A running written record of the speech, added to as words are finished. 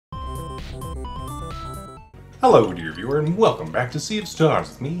Hello, dear viewer, and welcome back to Sea of Stars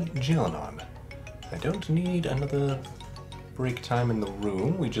with me, Jelenon. I don't need another break time in the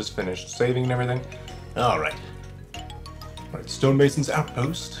room. We just finished saving and everything. Alright. Alright, Stonemason's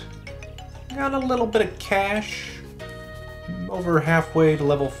Outpost. Got a little bit of cash. Over halfway to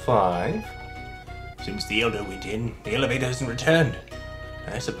level 5. Since the Elder went in, the elevator hasn't returned.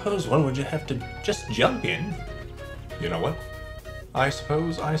 I suppose one would have to just jump in. You know what? I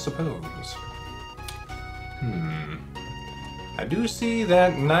suppose. I do see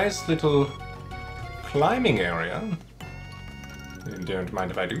that nice little climbing area. You don't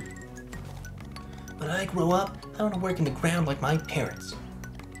mind if I do? When I grow up, I want to work in the ground like my parents.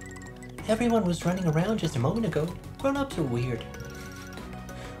 Everyone was running around just a moment ago. Grown-ups are weird.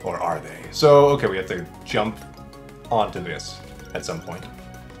 Or are they? So, okay, we have to jump onto this at some point.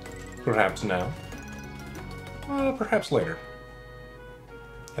 Perhaps now. Perhaps later.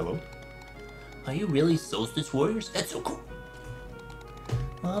 Hello? Are you really Solstice Warriors? That's so cool.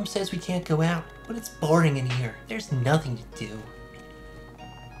 Mom says we can't go out, but it's boring in here. There's nothing to do.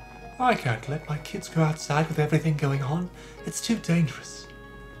 I can't let my kids go outside with everything going on. It's too dangerous.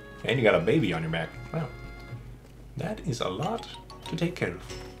 And you got a baby on your back. Wow. That is a lot to take care of.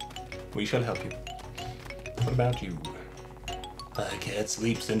 We shall help you. What about you? I can't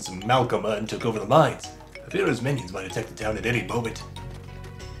sleep since Malcolm took over the mines. I fear his minions might attack the town at any moment.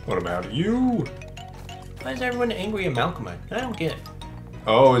 What about you? Why is everyone angry at Malcolm? I don't get it.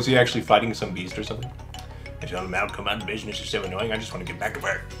 Oh, is he actually fighting some beast or something? I tell Malcolm out of business is so annoying, I just want to get back to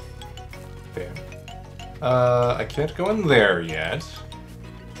work. Fair. I can't go in there yet.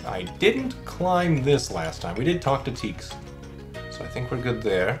 I didn't climb this last time. We did talk to Teeks. So I think we're good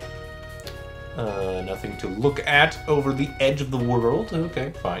there. Nothing to look at over the edge of the world.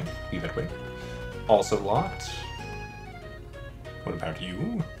 Okay, fine. Be that way. Also locked. What about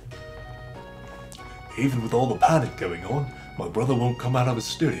you? Even with all the panic going on, my brother won't come out of his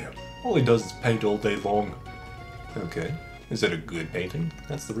studio. All he does is paint all day long. Okay. Is it a good painting?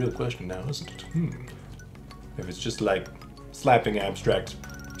 That's the real question now, isn't it? If it's just like slapping abstract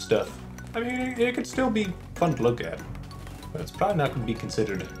stuff, I mean, it could still be fun to look at. But it's probably not going to be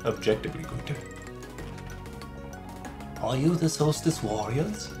considered objectively good. Are you the Solstice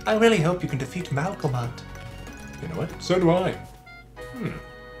Warriors? I really hope you can defeat Malcolm. You know what? So do I.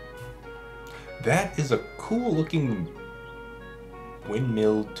 That is a cool looking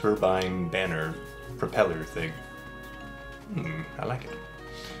windmill turbine banner propeller thing. I like it.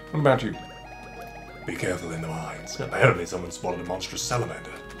 What about you? Be careful in the mines. Apparently someone spotted a monstrous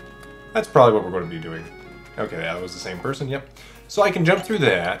salamander. That's probably what we're going to be doing. Okay, that was the same person, yep. So I can jump through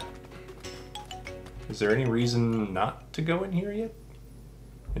that. Is there any reason not to go in here yet?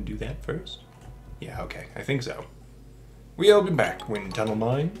 And do that first? Yeah, okay, I think so. We'll be back, Wind Tunnel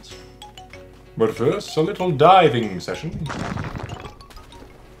Mines. But first, a little diving session.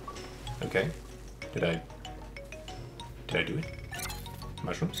 Okay. Did I do it?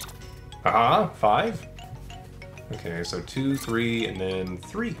 Mushrooms? Haha, 5. Okay, so 2, 3, and then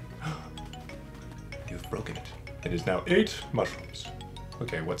 3. You've broken it. It is now 8 mushrooms.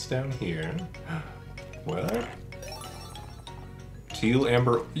 Okay, what's down here? What? Teal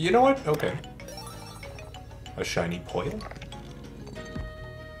amber. You know what? Okay. A shiny poil.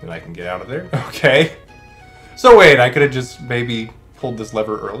 And I can get out of there. Okay. So wait, I could have just maybe pulled this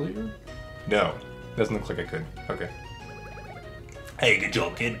lever earlier? No. Doesn't look like I could. Okay. Hey, good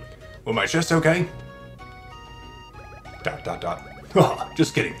job, kid. Well, my chest okay? ... Ah,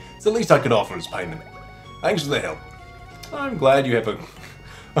 just kidding. It's the least I could offer as payment. Thanks for the help. I'm glad you have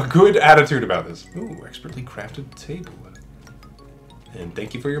a good attitude about this. Ooh, expertly crafted table. And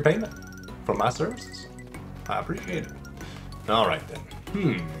thank you for your payment for my services. I appreciate it. Alright then.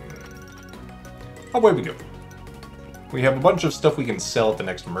 Away we go. We have a bunch of stuff we can sell at the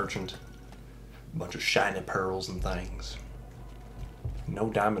next merchant. A bunch of shiny pearls and things. No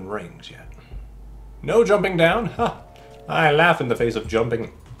diamond rings yet. No jumping down? Huh. I laugh in the face of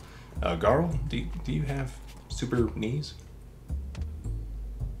jumping. Garl, do you have super knees?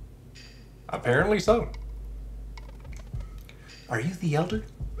 Apparently so. Are you the Elder?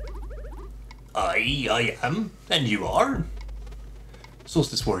 I am. And you are?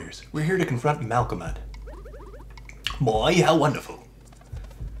 Solstice Warriors, we're here to confront Malcolm. Boy, how wonderful.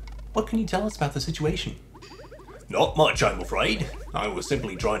 What can you tell us about the situation? Not much, I'm afraid. I was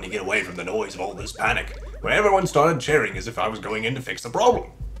simply trying to get away from the noise of all this panic, when everyone started cheering as if I was going in to fix the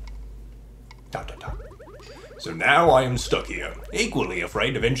problem. ... So now I am stuck here, equally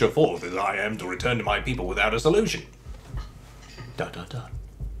afraid to venture forth as I am to return to my people without a solution. ...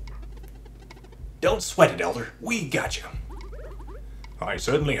 Don't sweat it, Elder. We got you. I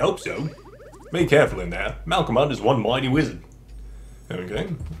certainly hope so. Be careful in there. Malcolm Hunt is one mighty wizard. Okay.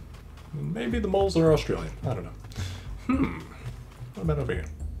 Maybe the moles are Australian. I don't know. What about over here?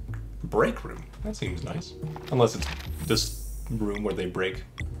 Break room. That seems nice. Unless it's this room where they break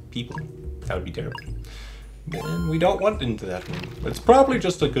people. That would be terrible. Then we don't want into that room. It's probably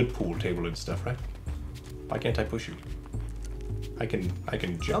just a good pool table and stuff, right? Why can't I push you? I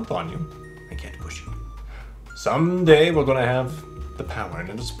can jump on you. I can't push you. Someday we're gonna have the power,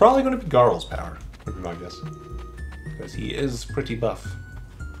 and it's probably gonna be Garl's power, would be my guess. Because he is pretty buff.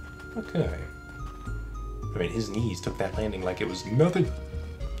 Okay. I mean, his knees took that landing like it was nothing.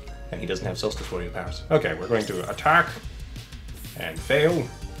 And he doesn't have Solstice Warrior powers. Okay, we're going to attack and fail.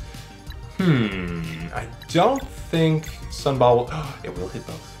 I don't think Sunball will... Oh, it will hit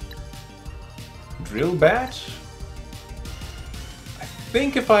both. Drill bat? I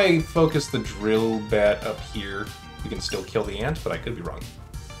think if I focus the drill bat up here, we can still kill the ant, but I could be wrong.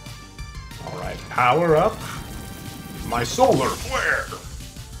 Alright, power up. My solar flare!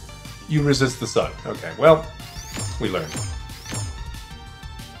 You resist the sun. Okay, well, we learned.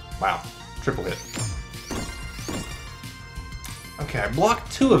 Wow, triple hit. Okay, I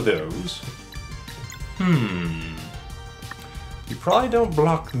blocked 2 of those. You probably don't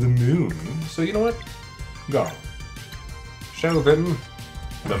block the moon, so you know what? Go. Show them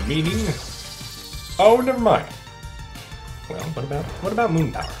the meaning. Oh, never mind. Well, what about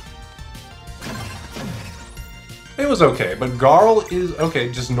moon power? It was okay, but Garl is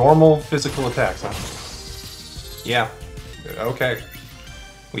okay, just normal physical attacks, huh? Yeah. Okay.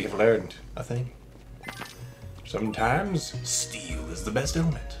 We have learned a thing. Sometimes steel is the best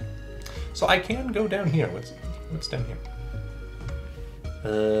element. So I can go down here. What's down here?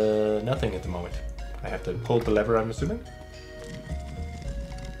 Nothing at the moment. I have to pull the lever, I'm assuming.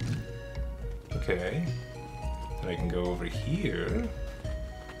 Okay. Then I can go over here.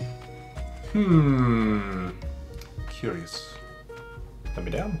 Curious. Let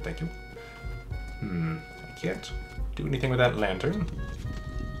me down, thank you. I can't do anything with that lantern.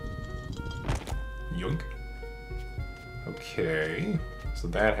 Yoink. Okay, so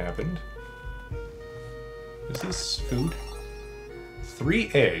that happened. Is this food?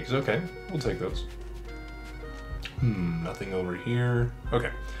 3 eggs, okay, we'll take those. Nothing over here.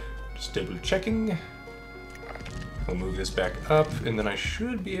 Okay, just double checking. We'll move this back up, and then I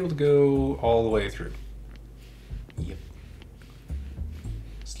should be able to go all the way through. Yep.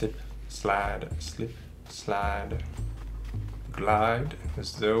 Slip, slide, slip, slide, glide,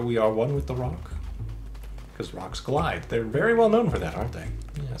 as though we are one with the rock. Because rocks glide. They're very well known for that, aren't they?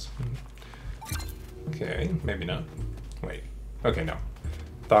 Yes. Okay, maybe not. Wait. Okay, no.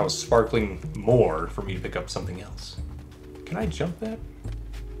 Thought it was sparkling more for me to pick up something else. Can I jump that?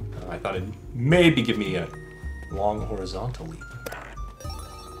 I thought it'd maybe give me a long horizontal leap.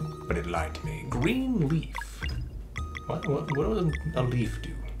 But it lied to me. Green leaf. What does a leaf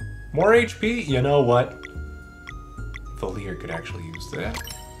do? More HP? You know what? Valier could actually use that.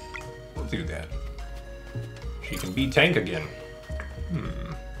 We'll do that. She can be tank again.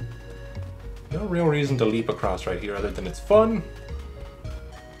 No real reason to leap across right here other than it's fun.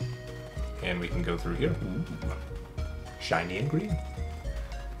 And we can go through here. Ooh. Shiny and green.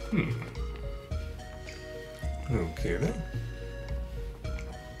 Okay then.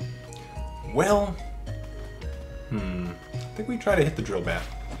 Well, I think we tried to hit the drill bat.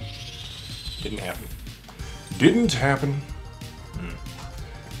 Didn't happen. Didn't happen.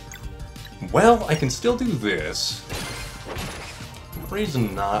 Well, I can still do this.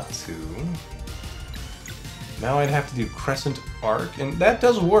 Reason not to. Now I'd have to do crescent arc, and that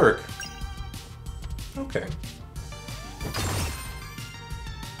does work. Okay.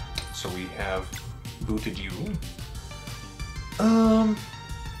 So we have booted you. I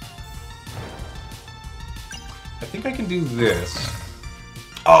think I can do this.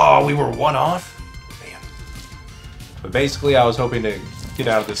 Oh, we were 1 off? Man. But basically I was hoping to get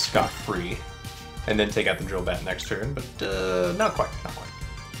out of this scot-free and then take out the drill bat next turn, but not quite, not quite.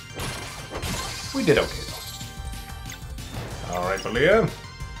 We did okay though. Alright, Valia.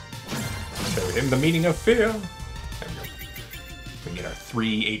 Show him the meaning of fear. There we go. We can get our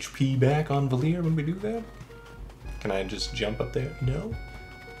 3 HP back on Valir when we do that. Can I just jump up there? No?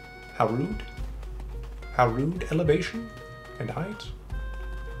 How rude. How rude. Elevation and height.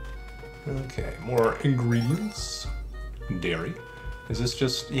 Okay, more ingredients. Dairy. Is this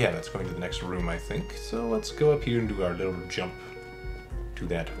just... yeah, that's going to the next room, I think. So let's go up here and do our little jump to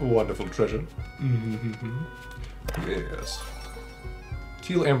that wonderful treasure. Yes.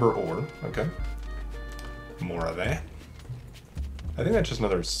 Teal amber ore. Okay. More of that. I think that's just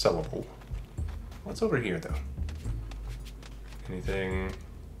another sellable. What's over here, though? Anything...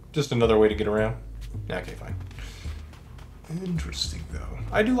 Just another way to get around? Okay, fine. Interesting, though.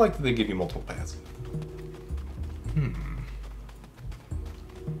 I do like that they give you multiple paths.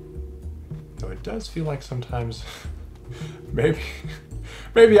 Though it does feel like sometimes... maybe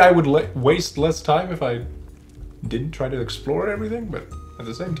I would waste less time if I didn't try to explore everything, but at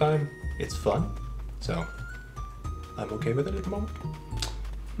the same time, it's fun. So, I'm okay with it at the moment.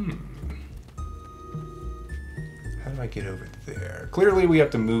 How do I get over there? Clearly we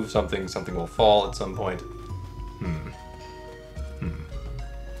have to move something. Something will fall at some point.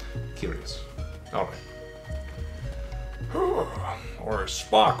 Curious. Alright. Or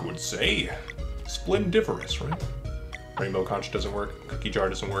Spock would say, splendiferous, right? Rainbow conch doesn't work. Cookie jar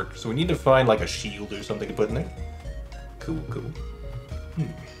doesn't work. So we need to find like a shield or something to put in there. Cool, cool.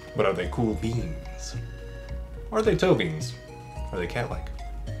 But are they cool beans? Or are they toe beans? Are they cat-like?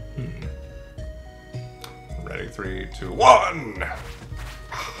 Ready, 3, 2, 1!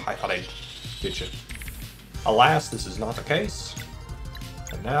 I thought I'd get you. Alas, this is not the case.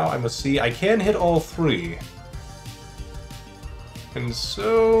 And now I must see, I can hit all 3. And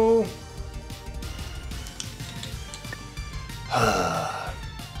so...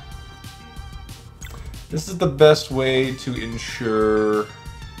 this is the best way to ensure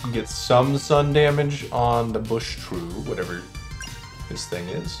you get some sun damage on the bush true, whatever this thing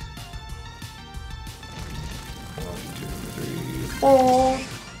is. 1, 2, 3, 4.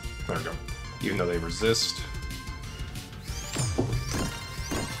 There we go. Even though they resist.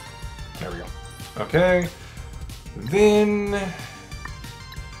 There we go. Okay. Then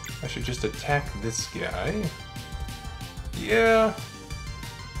I should just attack this guy. Yeah.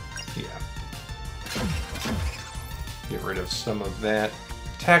 Get rid of some of that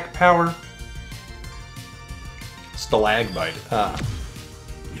attack power. Stalagmite.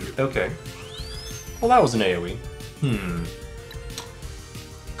 Okay. Well, that was an AoE.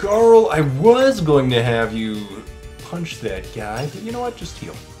 Carl, I was going to have you punch that guy, but you know what? Just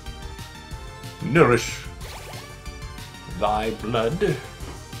heal. Nourish thy blood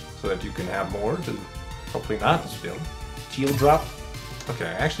so that you can have more to hopefully not spill. Shield drop. Okay,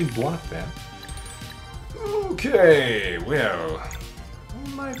 I actually blocked that. Okay, well, I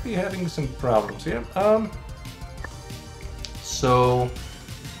might be having some problems here. So,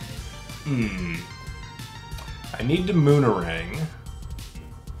 I need to Moonerang,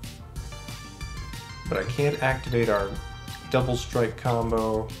 but I can't activate our double strike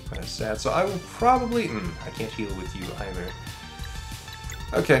combo. That's sad. So I will probably, I can't heal with you either.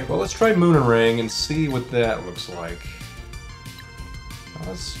 Okay, well let's try Moonerang and see what that looks like.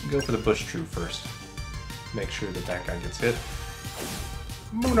 Let's go for the bush true first. Make sure that that guy gets hit.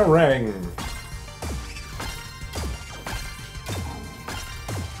 Moonerang!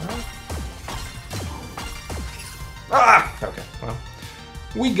 Ah! Okay, well,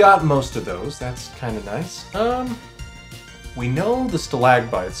 we got most of those. That's kind of nice. We know the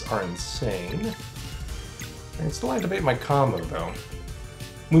stalagmites are insane. I can still activate my combo, though.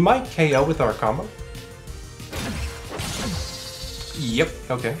 We might KO with our combo. Yep,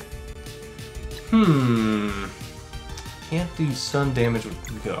 okay. Can't do sun damage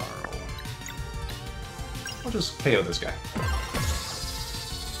with Garl. I'll just KO this guy.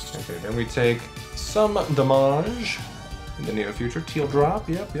 Okay, then we take some damage in the near future. Teal drop,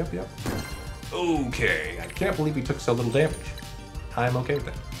 yep. Okay, I can't believe he took so little damage. I'm okay with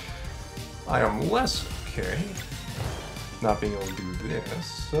that. I am less okay not being able to do this,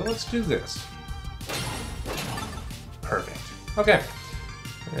 so let's do this. Perfect. Okay.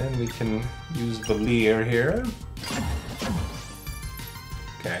 And we can use Valir here.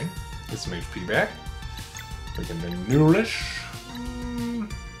 Okay. Get some HP back. We can then nourish.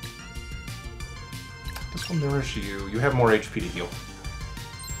 This will nourish you. You have more HP to heal.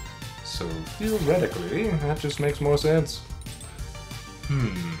 So theoretically, that just makes more sense.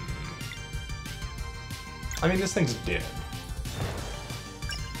 I mean, this thing's dead.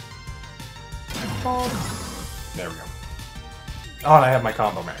 There we go. Oh, and I have my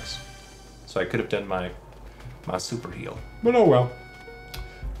combo max. So I could have done my super heal. But oh well.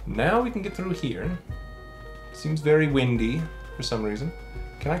 Now we can get through here. Seems very windy for some reason.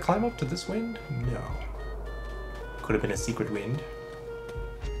 Can I climb up to this wind? No. Could have been a secret wind.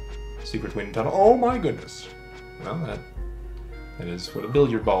 Secret wind tunnel. Oh my goodness. Well, that is what a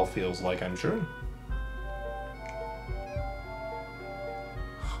billiard ball feels like, I'm sure.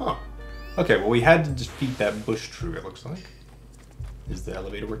 Huh. Okay, well we had to defeat that bush true, it looks like. Is the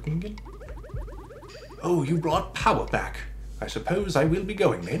elevator working again? Oh, you brought power back. I suppose I will be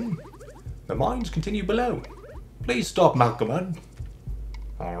going then. The mines continue below. Please stop, Malcolm.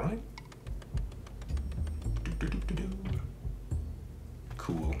 Alright.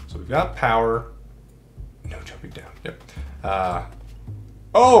 Cool. So we've got power. No jumping down. Yep.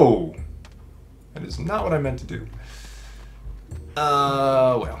 Oh! That is not what I meant to do.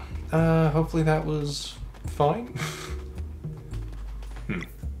 Well. Hopefully that was fine.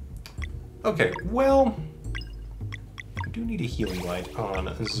 Okay, well... I do need a healing light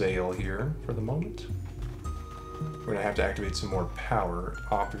on Zale here for the moment. We're gonna have to activate some more power,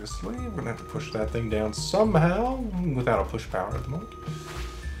 obviously. We're gonna have to push that thing down somehow, without a push power at the moment.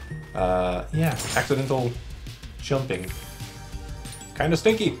 Yeah, accidental jumping. Kinda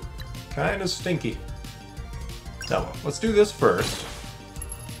stinky. Kinda stinky. Now, let's do this first.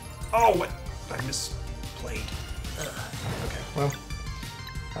 Oh, what? I misplayed. Okay, well,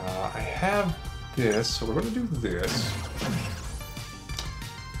 I have this, so we're gonna do this.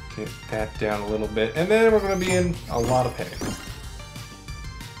 Get that down a little bit, and then we're gonna be in a lot of pain.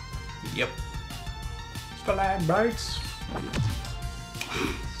 Yep. Stalagmites.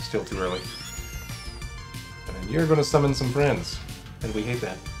 Still too early. And you're gonna summon some friends, and we hate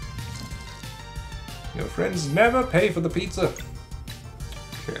that. Your friends never pay for the pizza.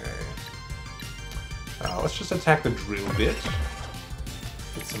 Okay. Let's just attack the drill bit.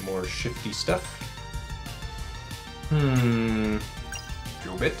 Get some more shifty stuff.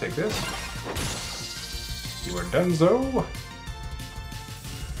 Drill bit, take this. You are donezo.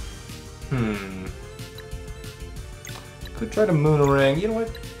 Could try to Moonerang. You know what?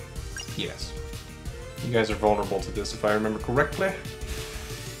 Yes. You guys are vulnerable to this if I remember correctly.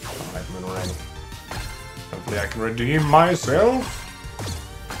 Alright, Moonerang. Hopefully I can redeem myself.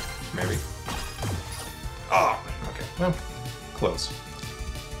 Maybe. Oh, okay. Well, close.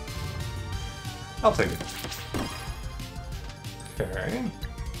 I'll take it. Okay.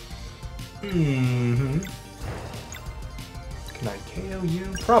 Can I KO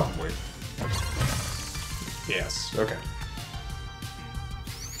you? Probably. Yes, okay.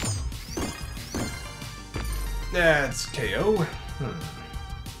 That's KO.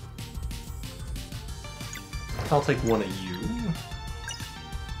 I'll take one of you.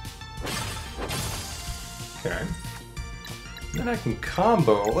 Okay. Then I can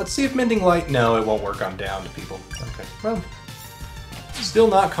combo. Let's see if Mending Light... No, it won't work on down to people. Okay, well... Still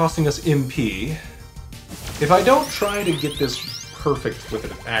not costing us MP. If I don't try to get this perfect with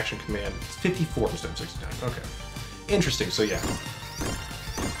an action command, it's 54 instead of 69. Okay. Interesting, so yeah.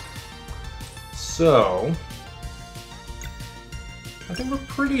 So... I think we're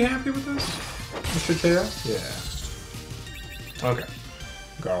pretty happy with this. Mr. Tara? Yeah. Okay.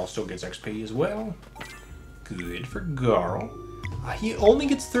 Garl still gets XP as well. Good for Garl. He only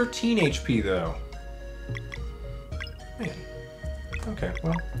gets 13 HP, though. Man. Okay,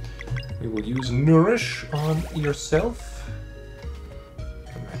 well, we will use Nourish on yourself.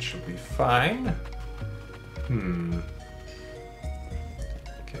 And that should be fine.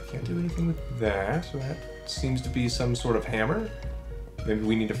 Okay, can't do anything with that, so that seems to be some sort of hammer. Maybe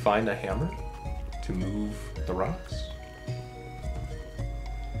we need to find a hammer to move the rocks.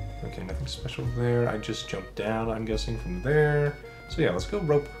 Okay, nothing special there. I just jumped down, I'm guessing, from there. So yeah, let's go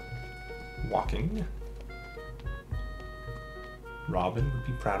rope walking. Robin would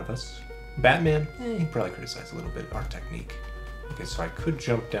be proud of us. Batman, he'd probably criticize a little bit our technique. Okay, so I could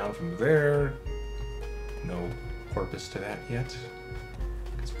jump down from there. No porpoise to that yet.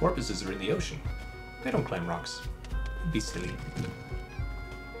 Because porpoises are in the ocean. They don't climb rocks. It'd be silly.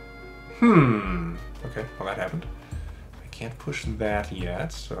 Okay, well that happened. I can't push that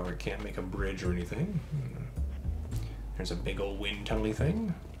yet, so I can't make a bridge or anything. There's a big old wind tunnely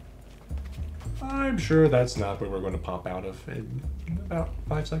thing. I'm sure that's not where we're going to pop out of in about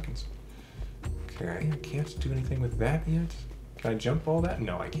 5 seconds. Okay, I can't do anything with that yet. Can I jump all that?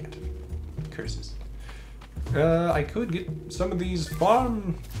 No, I can't. Curses. I could get some of these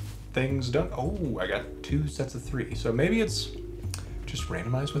farm things done. Oh, I got 2 sets of 3. So maybe it's just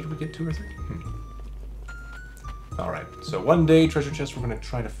randomized whether we get 2 or 3. Alright, so one day, treasure chest, we're going to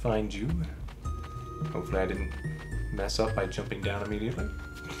try to find you. Hopefully I didn't mess up by jumping down immediately.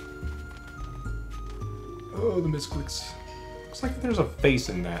 Oh, the misclicks. Looks like there's a face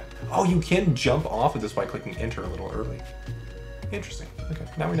in that. Oh, you can jump off of this by clicking enter a little early. Interesting. Okay,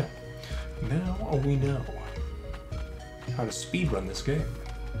 now we know. Now we know how to speedrun this game.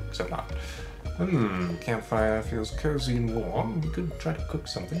 Except not. Campfire feels cozy and warm. We could try to cook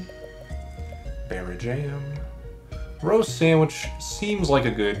something. Berry jam. Roast sandwich seems like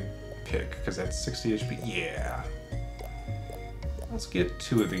a good pick, because that's 60 HP. Yeah. Let's get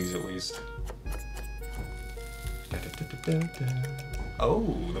 2 of these at least.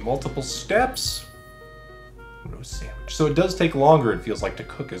 Oh, the multiple steps. Roast sandwich. So it does take longer, it feels like, to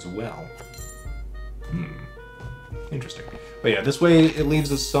cook as well. Interesting. But yeah, this way it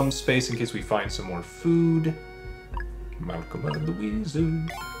leaves us some space in case we find some more food. Malcolm the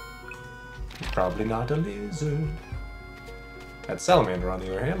Wizard. Probably not a lizard. That salamander, on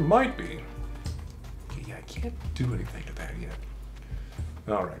the other hand, might be. Okay, yeah, I can't do anything to that yet.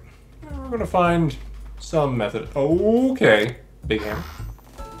 Alright. We're gonna find some method. Okay. Big hammer.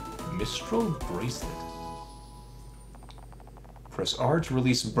 Mistral bracelet. Press R to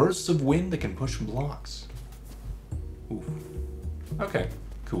release bursts of wind that can push blocks. Oof. Okay,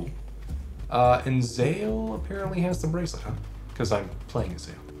 cool. And Zale apparently has the bracelet, huh? Because I'm playing as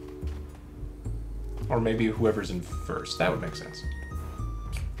Zale. Or maybe whoever's in first. That would make sense.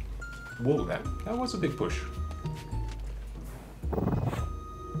 Whoa, that was a big push.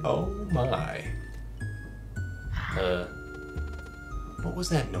 Oh my. What was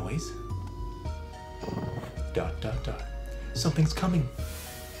that noise? Dot, dot, dot. Something's coming.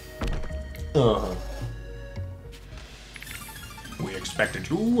 Uh-huh. We expected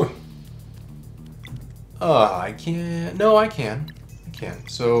you. I can't. No, I can. I can.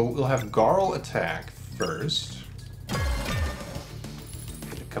 So we'll have Garl attack first.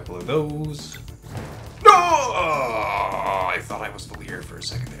 Hit a couple of those. No! I thought I was Valir for a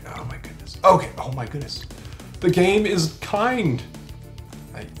second there. Oh my goodness. Okay. Oh my goodness. The game is kind.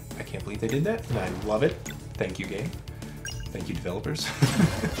 I can't believe they did that, and I love it. Thank you, game. Thank you, developers.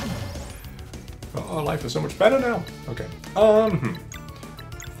 Oh, life is so much better now. Okay. I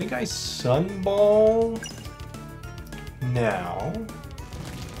think I Sunball now.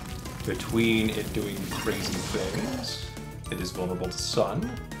 Between it doing crazy things, it is vulnerable to sun.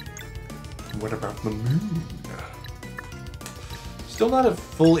 What about the moon? Still not a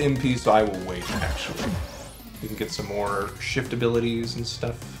full MP, so I will wait, actually. We can get some more shift abilities and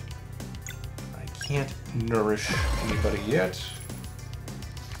stuff. I can't nourish anybody yet.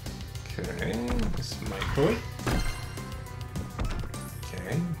 Okay, this might go.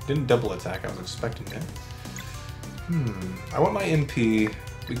 Okay, didn't double attack, I was expecting that. I want my MP.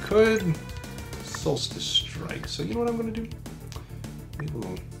 We could Solstice Strike, so you know what I'm gonna do? We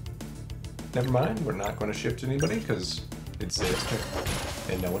will... Never mind, we're not gonna shift anybody, because it's Zay's turn,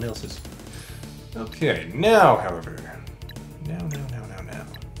 and no one else's. Okay, now, however... Now.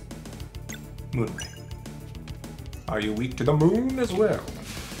 Moonray. Are you weak to the moon as well?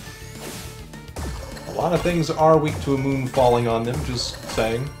 A lot of things are weak to a moon falling on them, just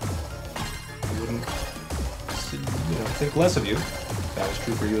saying. I wouldn't, think less of you. That was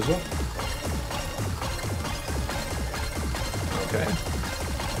true for you as well. Okay.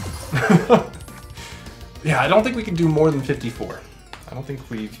 Yeah, I don't think we can do more than 54. I don't think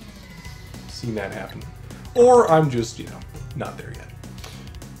we've seen that happen. Or I'm just, not there yet.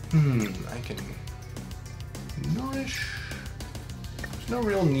 I can nourish. There's no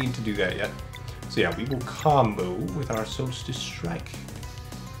real need to do that yet. So yeah, we will combo with our Solstice Strike.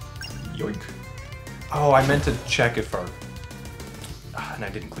 Yoink. Oh, I meant to check if our... and I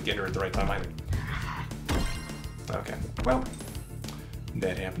didn't click enter at the right time either. Okay, well,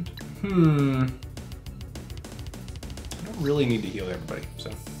 that happened. I don't really need to heal everybody,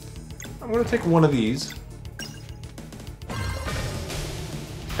 so... I'm gonna take one of these.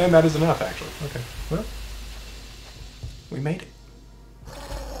 And that is enough, actually. Okay, well... We made it.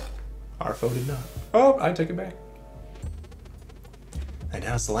 Our foe did not. Oh, I take it back. And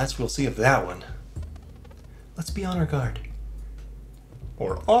now it's the last we'll see of that one. Let's be on our guard.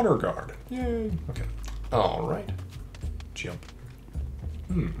 Or honor guard. Yay. Okay. Alright. Jump.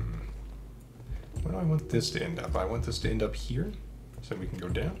 Where do I want this to end up? I want this to end up here, so we can go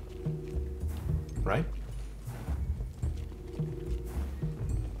down. Right?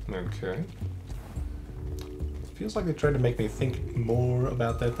 Okay. Feels like they tried to make me think more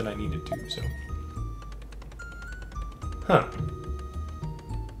about that than I needed to, so... Huh.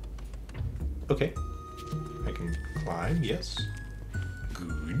 Okay. I can climb, yes.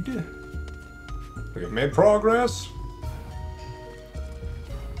 Good. We have made progress.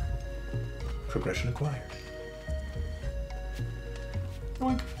 Progression acquired.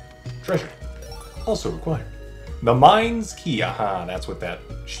 Oink. Treasure. Also acquired. The Mind's Key. Aha, that's what that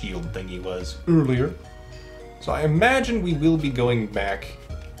shield thingy was earlier. So I imagine we will be going back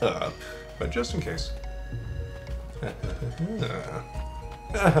up, but just in case.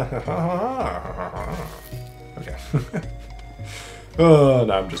 Okay.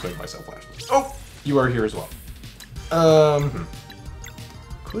 Now I'm just making myself laugh. Oh, you are here as well.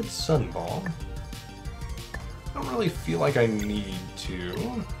 Could Sunball. I don't really feel like I need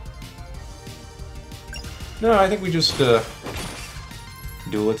to. No, I think we just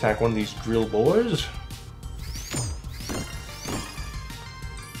dual attack one of these drill boys.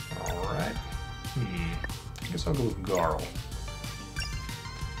 Alright. I guess I'll go with Garl.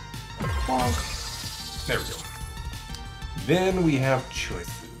 Bonk. There we go. Then we have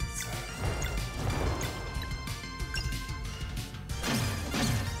choices.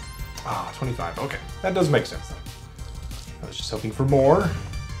 Ah, 25. Okay, that does make sense then. I was just hoping for more.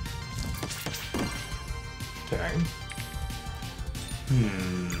 Okay.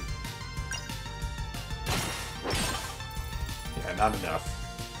 Yeah, not enough.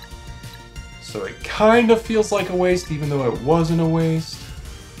 So it kind of feels like a waste, even though it wasn't a waste.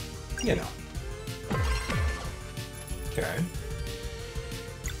 You know. Okay.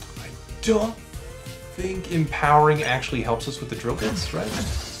 I don't think empowering actually helps us with the drill bits, right?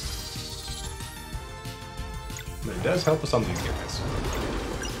 But it does help us on these guys.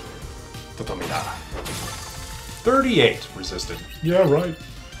 38 resisted. Yeah, right.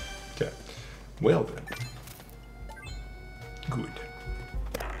 Okay. Well then. Good.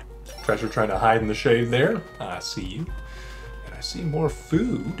 Treasure trying to hide in the shade there. I see you. And I see more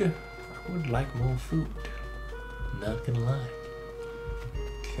food. I would like more food. Not gonna lie.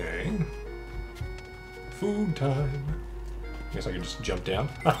 Okay. Food time. Guess I can just jump down.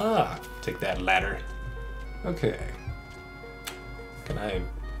 Aha! Take that ladder. Okay. Can I...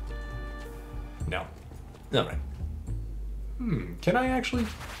 No. Alright. Can I actually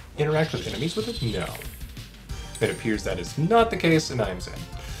interact with enemies with it? No. It appears that is not the case, and I am sad.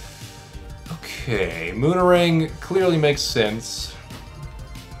 Okay, Moonerang clearly makes sense.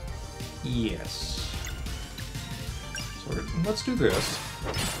 Yes. So let's do this.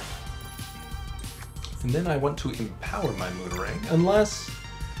 And then I want to empower my Moonerang, unless...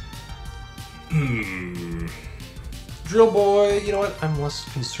 Drill Boy, you know what? I'm less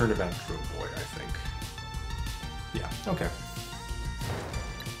concerned about Drill Boy, I think. Yeah, okay.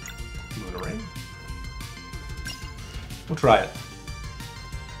 Moonerang. We'll try it.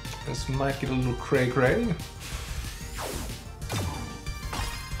 This might get a little cray-cray.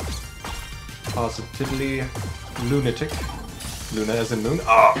 Positively lunatic. Luna as in moon.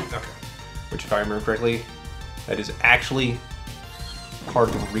 Oh, okay. Which, if I remember correctly, that is actually part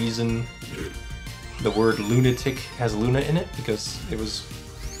of the reason the word lunatic has Luna in it, because it was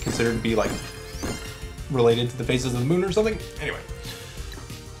considered to be, like, related to the phases of the moon or something. Anyway.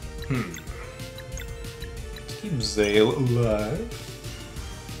 Keep Zale alive.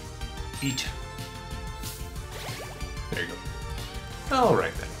 Eat. There you go.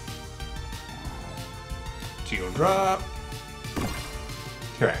 Alright then. Geodrop.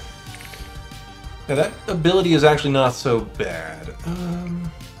 Okay. Now that ability is actually not so bad. I'm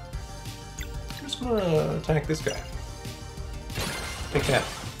just gonna attack this guy. Take that.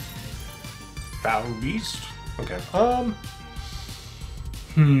 Foul beast. Okay.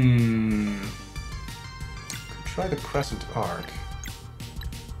 Could try the crescent arc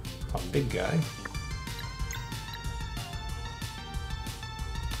on big guy.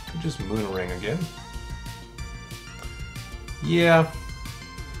 Could just Moonerang again. Yeah.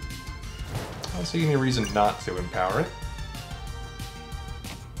 I don't see any reason not to empower it.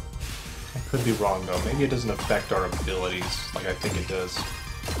 I could be wrong though. Maybe it doesn't affect our abilities like I think it does.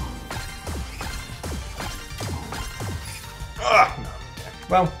 Ah! No. Okay.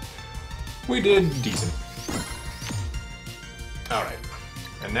 Well, we did decent. Alright.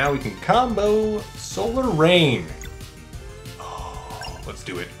 And now we can combo Solar Rain. Oh, let's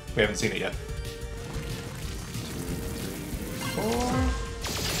do it. We haven't seen it yet. 2, 3,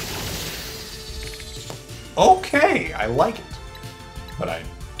 4. Okay, I like it. But I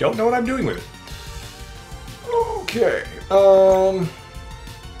don't know what I'm doing with it. Okay. I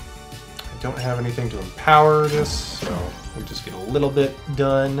don't have anything to empower this, so we'll just get a little bit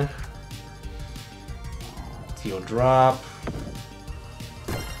done. Teal drop.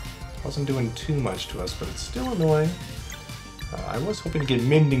 Wasn't doing too much to us, but it's still annoying. I was hoping to get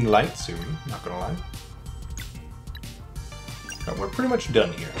Mending Light soon, not gonna lie. But we're pretty much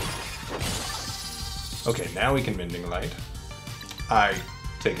done here. Okay, now we can Mending Light. I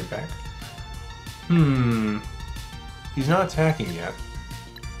take it back. He's not attacking yet.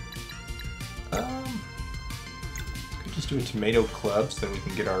 Could just do a tomato club so then we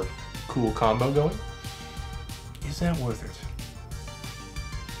can get our cool combo going. Is that worth it?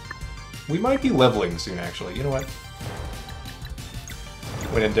 We might be leveling soon, actually. You know what?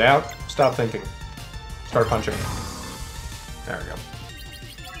 When in doubt, stop thinking. Start punching. There we go.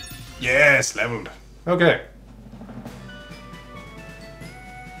 Yes, leveled. Okay.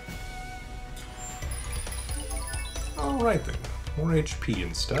 Alright then. More HP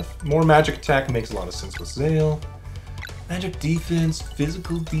and stuff. More magic attack makes a lot of sense with Zale. Magic defense,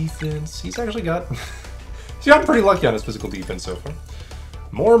 physical defense. He's actually got... he's gotten pretty lucky on his physical defense so far.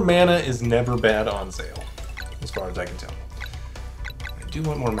 More mana is never bad on Zale. as far as I can tell. I do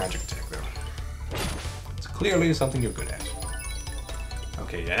want more magic attack, though. It's clearly something you're good at.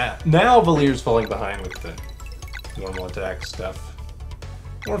 Okay, yeah. Now Valir's falling behind with the normal attack stuff.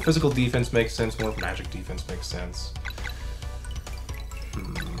 More physical defense makes sense, more magic defense makes sense.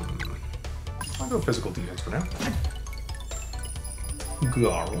 I'll go physical defense for now.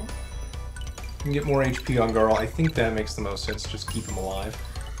 Garl. You can get more HP on Garl. I think that makes the most sense. Just keep him alive.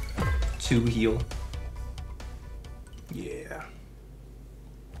 2 heal. Yeah.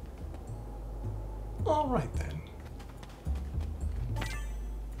 Alright then.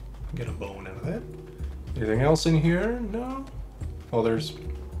 Get a bone out of that. Anything else in here? No? Well, there's...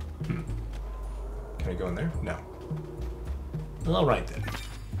 Can I go in there? No. Alright then.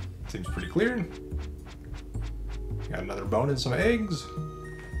 Seems pretty clear. Got another bone and some eggs.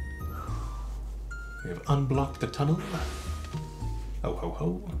 We have unblocked the tunnel. Ho ho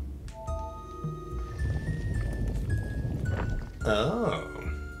ho. Oh.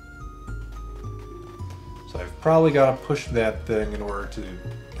 So I've probably got to push that thing in order to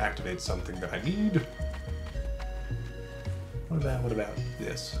activate something that I need. What about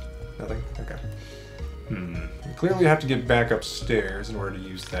this? Nothing? Okay. We clearly have to get back upstairs in order to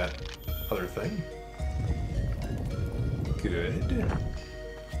use that other thing. Good.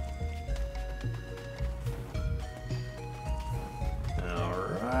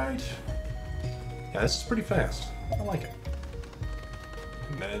 Alright. Yeah, this is pretty fast. I like it.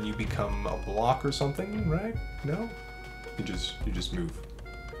 And then you become a block or something, right? No? You just move.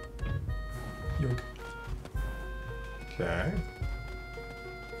 Yoink. Okay.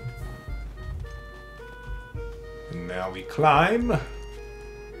 And now we climb. We'll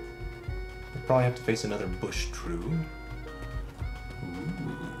probably have to face another bush true.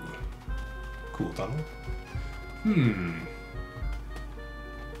 Ooh. Cool tunnel.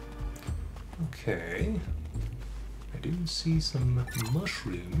 Okay. I do see some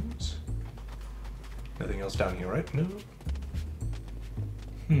mushrooms. Nothing else down here, right? No?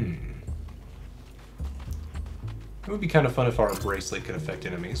 It would be kind of fun if our bracelet could affect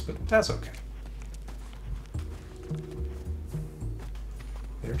enemies, but that's okay.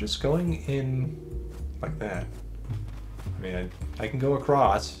 They're just going in like that. I mean, I can go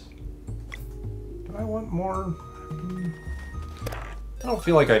across. Do I want more? I don't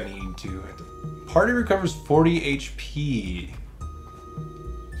feel like I need to. Party recovers 40 HP.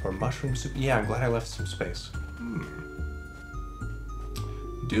 For mushroom soup. Yeah, I'm glad I left some space.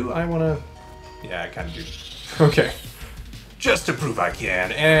 Do I want to... Yeah, I kind of do. Okay. Just to prove I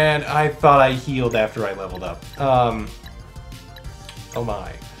can. And I thought I healed after I leveled up. Oh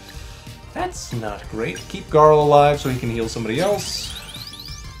my. That's not great. Keep Garl alive so he can heal somebody else.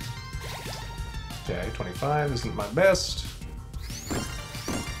 Okay, 25 isn't my best.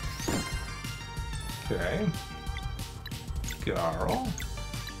 Okay. Garl.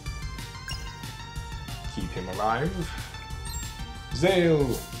 Keep him alive.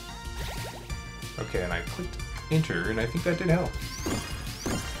 Zale! Okay, and I clicked enter, and I think that did help.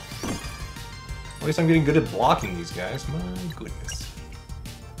 At least I'm getting good at blocking these guys. My goodness.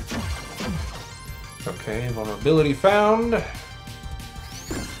 Okay, vulnerability found.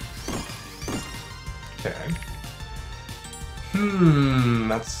 Okay.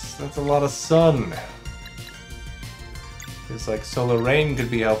 That's a lot of sun. It's like solar rain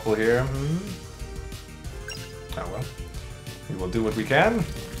could be helpful here. Oh well. We will do what we can.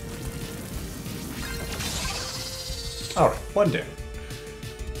 Alright, one down.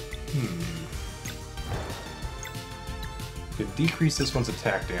 Could decrease this one's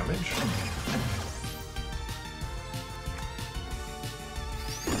attack damage.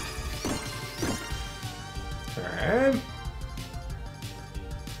 Okay.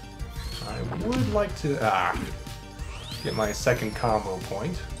 I would like to get my second combo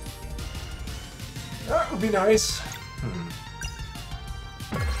point. That would be nice.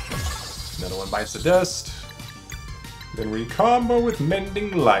 Another one bites the dust. Then we combo with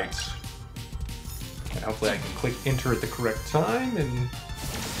Mending Light. And hopefully I can click enter at the correct time and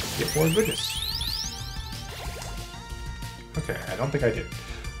get more goodness. Okay, I don't think I did.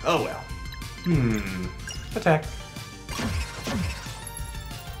 Oh well. Attack.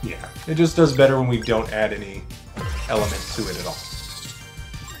 Yeah, it just does better when we don't add any element to it at all.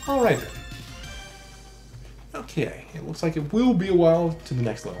 Alright then. Okay, it looks like it will be a while to the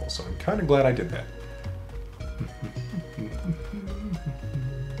next level, so I'm kind of glad I did that.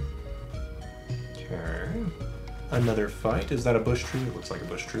 Okay. Another fight. Is that a bush tree? It looks like a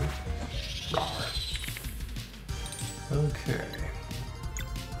bush tree. Rawr. Okay.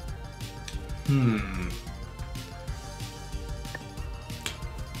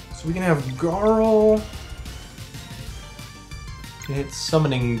 So we can have Garl hit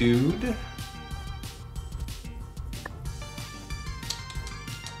summoning dude.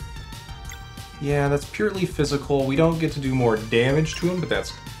 Yeah, that's purely physical. We don't get to do more damage to him, but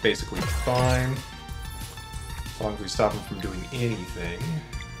that's basically fine. As long as we stop him from doing anything.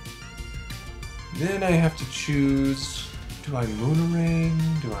 Then I have to choose... Do I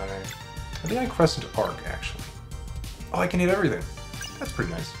Moonerang? Do I... I think I Crescent Arc, actually. Oh, I can hit everything. That's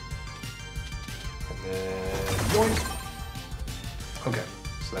pretty nice. And then... Yoink! Okay,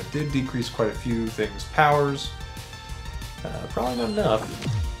 so that did decrease quite a few things. Powers. Probably not enough.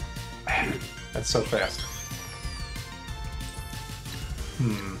 That's so fast.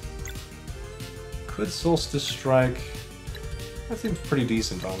 Could Solstice Strike? That seems pretty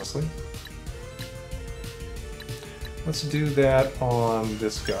decent, honestly. Let's do that on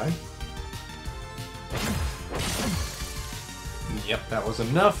this guy. Yep, that was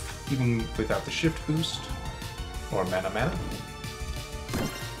enough, even without the shift boost. Or mana.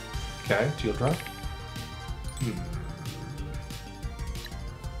 Okay, Teal Drop.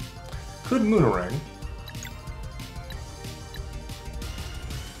 Could Moonerang.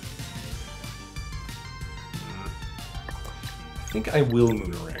 I think I will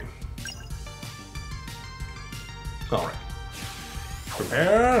Moonerang. Alright.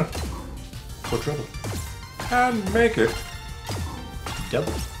 Prepare for trouble. And make it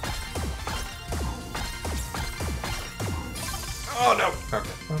double. Oh no!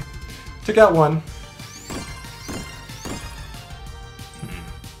 Okay. Well, took out one.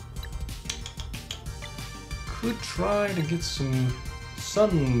 Could try to get some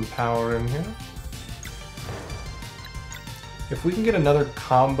sun power in here. If we can get another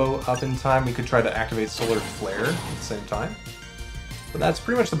combo up in time, we could try to activate Solar Flare at the same time. But that's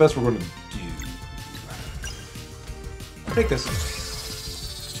pretty much the best we're going to do. I'll take this.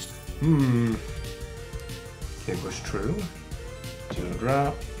 Okay, Bush True. Teal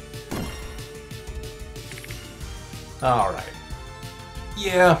Drop. Alright.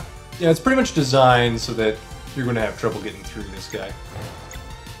 Yeah, it's pretty much designed so that you're going to have trouble getting through this guy.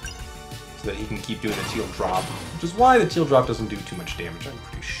 So that he can keep doing a Teal Drop. Which is why the Teal Drop doesn't do too much damage, I'm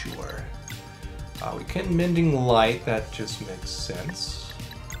pretty sure. We can Mending Light, that just makes sense.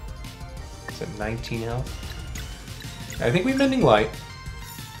 It's at 19 health. I think we Mending Light.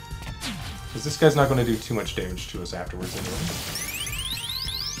 Because this guy's not going to do too much damage to us afterwards anyway.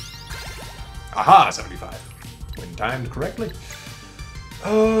 Aha! 75. When timed correctly.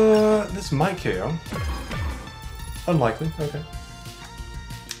 This might KO. Unlikely, okay.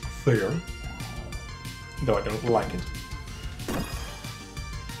 Fair. Though I don't like it.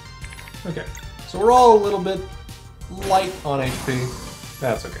 Okay, so we're all a little bit light on HP.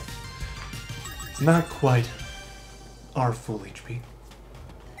 That's okay. It's not quite our full HP.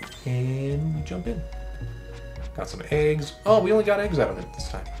 And we jump in. Got some eggs. Oh, we only got eggs out of it this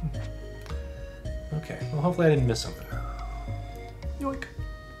time. Okay, well hopefully I didn't miss something. Yoink.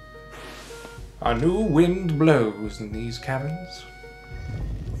 A new wind blows in these caverns.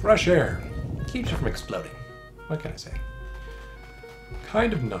 Fresh air keeps you from exploding. What can I say?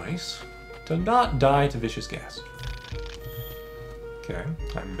 Kind of nice to not die to vicious gas. Okay,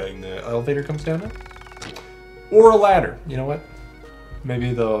 I'm betting the elevator comes down now. Or a ladder. You know what?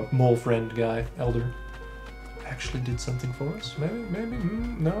 Maybe the mole friend guy, Elder, actually did something for us. Maybe,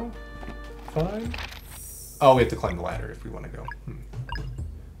 no? Fine. Oh, we have to climb the ladder if we want to go.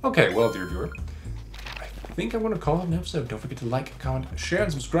 Okay, well, dear viewer, I think I want to call it an episode. Don't forget to like, comment, share,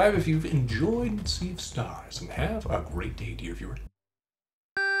 and subscribe if you've enjoyed Sea of Stars. And have a great day, dear viewer.